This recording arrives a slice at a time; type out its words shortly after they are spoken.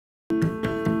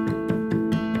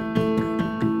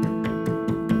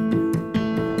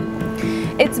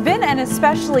It's been an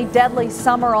especially deadly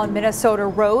summer on Minnesota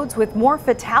roads, with more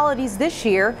fatalities this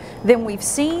year than we've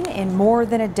seen in more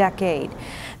than a decade.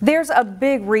 There's a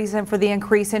big reason for the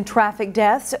increase in traffic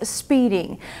deaths: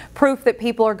 speeding. Proof that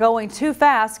people are going too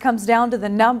fast comes down to the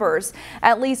numbers.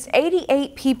 At least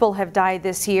 88 people have died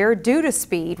this year due to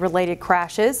speed-related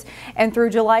crashes. And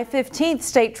through July 15th,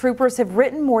 state troopers have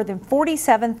written more than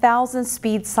 47,000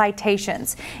 speed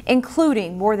citations,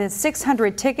 including more than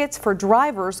 600 tickets for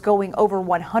drivers going over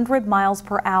 100 miles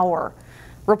per hour.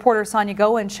 Reporter Sonia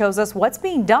Goen shows us what's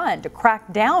being done to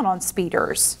crack down on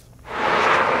speeders.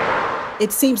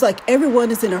 It seems like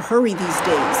everyone is in a hurry these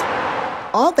days.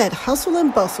 All that hustle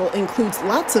and bustle includes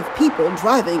lots of people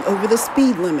driving over the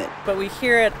speed limit. But we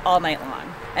hear it all night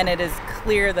long, and it is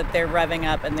clear that they're revving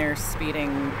up and they're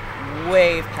speeding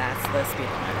way past the speed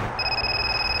limit.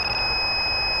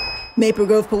 Maple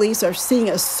Grove police are seeing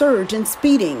a surge in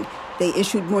speeding. They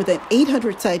issued more than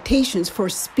 800 citations for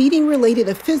speeding-related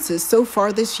offenses so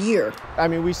far this year. I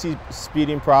mean, we see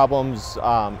speeding problems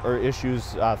or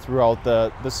issues throughout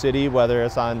the city, whether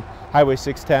it's on Highway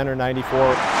 610 or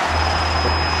 94.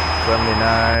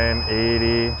 79,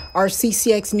 80. Our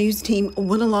CCX News team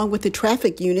went along with the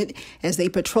traffic unit as they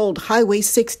patrolled Highway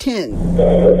 610.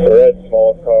 Red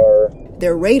small car.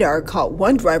 Their radar caught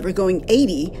one driver going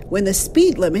 80 when the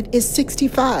speed limit is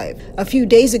 65. A few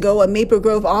days ago, a Maple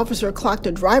Grove officer clocked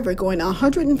a driver going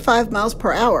 105 miles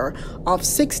per hour off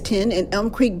 610 and Elm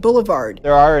Creek Boulevard.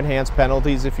 There are enhanced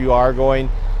penalties if you are going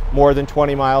more than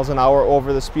 20 miles an hour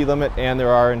over the speed limit, and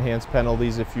there are enhanced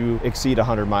penalties if you exceed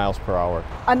 100 miles per hour.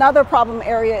 Another problem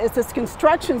area is this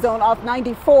construction zone off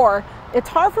 94. It's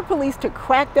hard for police to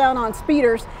crack down on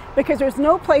speeders because there's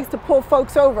no place to pull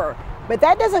folks over. But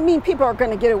that doesn't mean people are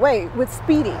going to get away with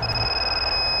speeding.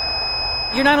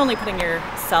 You're not only putting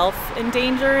yourself in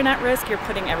danger and at risk, you're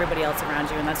putting everybody else around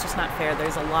you, and that's just not fair.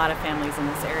 There's a lot of families in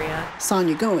this area.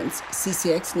 Sonia Goins,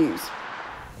 CCX News.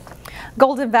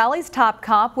 Golden Valley's top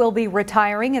cop will be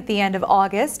retiring at the end of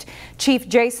August. Chief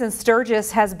Jason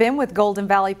Sturgis has been with Golden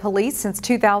Valley Police since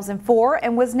 2004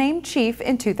 and was named chief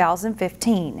in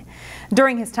 2015.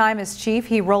 During his time as chief,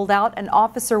 he rolled out an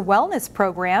officer wellness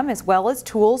program as well as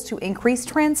tools to increase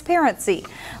transparency,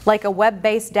 like a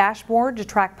web-based dashboard to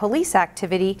track police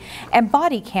activity and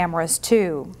body cameras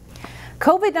too.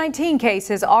 COVID-19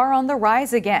 cases are on the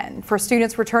rise again. For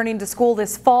students returning to school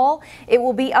this fall, it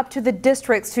will be up to the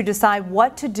districts to decide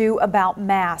what to do about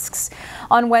masks.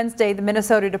 On Wednesday, the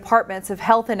Minnesota Departments of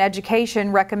Health and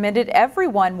Education recommended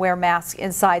everyone wear masks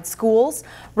inside schools,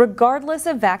 regardless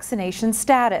of vaccination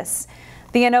status.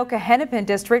 The Anoka-Hennepin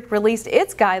district released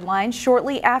its guidelines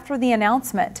shortly after the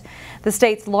announcement. The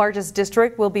state's largest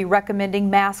district will be recommending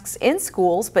masks in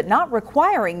schools, but not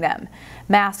requiring them.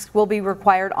 Masks will be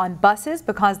required on buses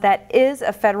because that is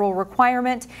a federal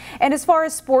requirement. And as far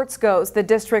as sports goes, the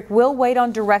district will wait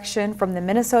on direction from the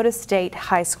Minnesota State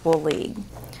High School League.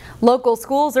 Local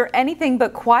schools are anything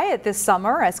but quiet this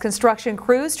summer as construction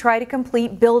crews try to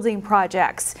complete building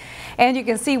projects. And you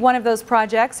can see one of those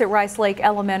projects at Rice Lake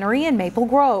Elementary in Maple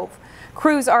Grove.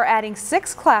 Crews are adding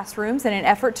 6 classrooms in an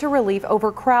effort to relieve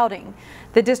overcrowding.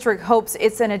 The district hopes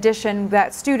it's an addition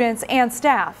that students and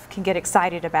staff can get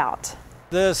excited about.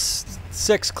 This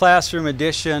 6 classroom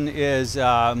addition is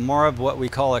more of what we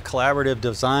call a collaborative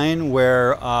design,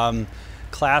 where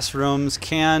classrooms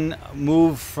can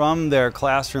move from their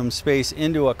classroom space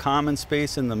into a common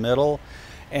space in the middle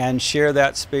and share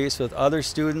that space with other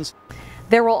students.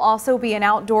 There will also be an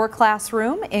outdoor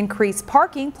classroom, increased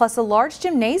parking, plus a large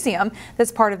gymnasium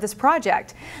that's part of this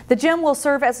project. The gym will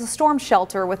serve as a storm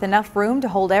shelter with enough room to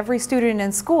hold every student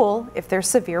in school if there's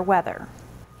severe weather.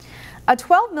 A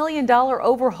 $12 million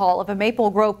overhaul of a Maple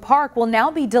Grove park will now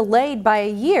be delayed by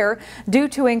a year due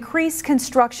to increased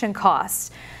construction costs.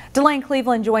 Delane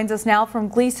Cleveland joins us now from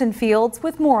Gleason Fields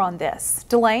with more on this.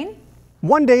 Delane?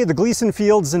 One day, the Gleason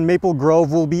Fields in Maple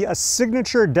Grove will be a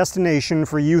signature destination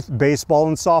for youth baseball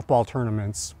and softball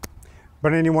tournaments.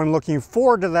 But anyone looking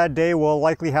forward to that day will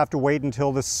likely have to wait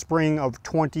until the spring of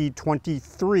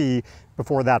 2023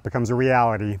 before that becomes a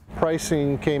reality.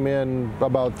 Pricing came in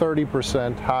about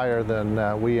 30% higher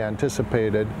than we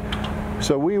anticipated.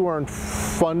 So we weren't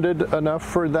funded enough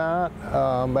for that,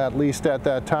 at least at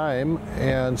that time,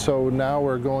 and so now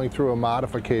we're going through a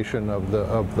modification of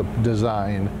the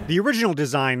design. The original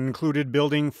design included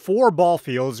building 4 ball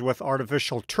fields with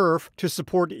artificial turf to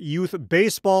support youth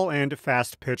baseball and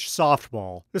fast-pitch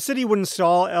softball. The city would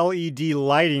install LED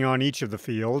lighting on each of the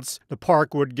fields, the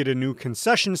park would get a new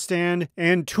concession stand,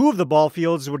 and 2 of the ball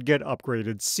fields would get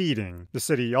upgraded seating. The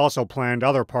city also planned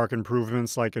other park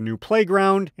improvements like a new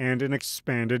playground and an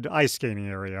expanded ice skating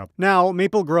area. Now,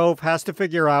 Maple Grove has to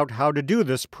figure out how to do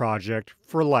this project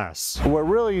for less. We're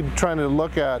really trying to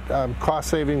look at cost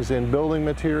savings in building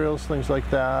materials, things like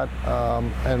that,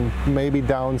 and maybe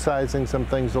downsizing some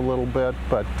things a little bit,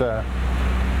 but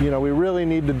you know, we really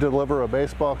need to deliver a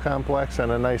baseball complex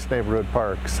and a nice neighborhood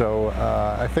park. So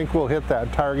I think we'll hit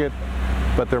that target,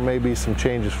 but there may be some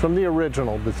changes from the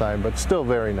original design, but still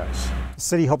very nice. The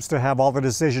city hopes to have all the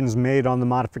decisions made on the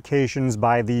modifications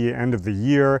by the end of the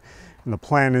year, and the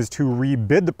plan is to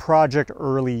rebid the project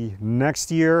early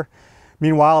next year.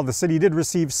 Meanwhile, the city did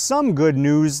receive some good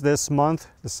news this month.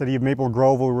 The city of Maple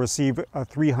Grove will receive a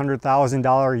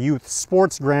 $300,000 youth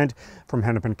sports grant from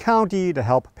Hennepin County to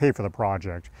help pay for the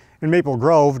project. In Maple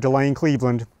Grove, Delane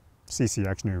Cleveland,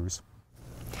 CCX News.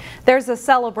 There's a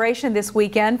celebration this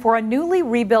weekend for a newly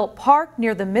rebuilt park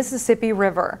near the Mississippi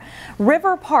River.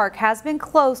 River Park has been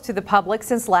closed to the public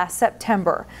since last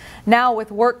September. Now, with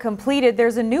work completed,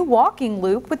 there's a new walking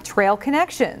loop with trail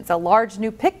connections, a large new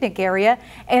picnic area,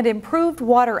 and improved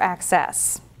water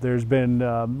access. There's been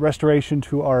restoration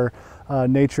to our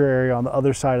nature area on the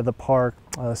other side of the park,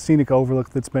 a scenic overlook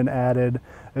that's been added,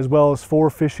 as well as 4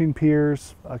 fishing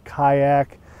piers, a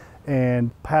kayak, and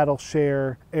paddle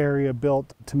share area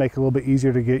built to make it a little bit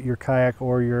easier to get your kayak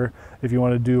or if you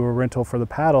want to do a rental for the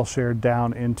paddle share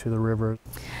down into the river.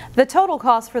 The total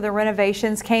cost for the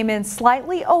renovations came in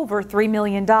slightly over $3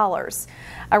 million.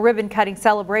 A ribbon cutting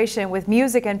celebration with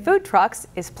music and food trucks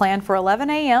is planned for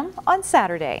 11 a.m. on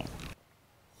Saturday.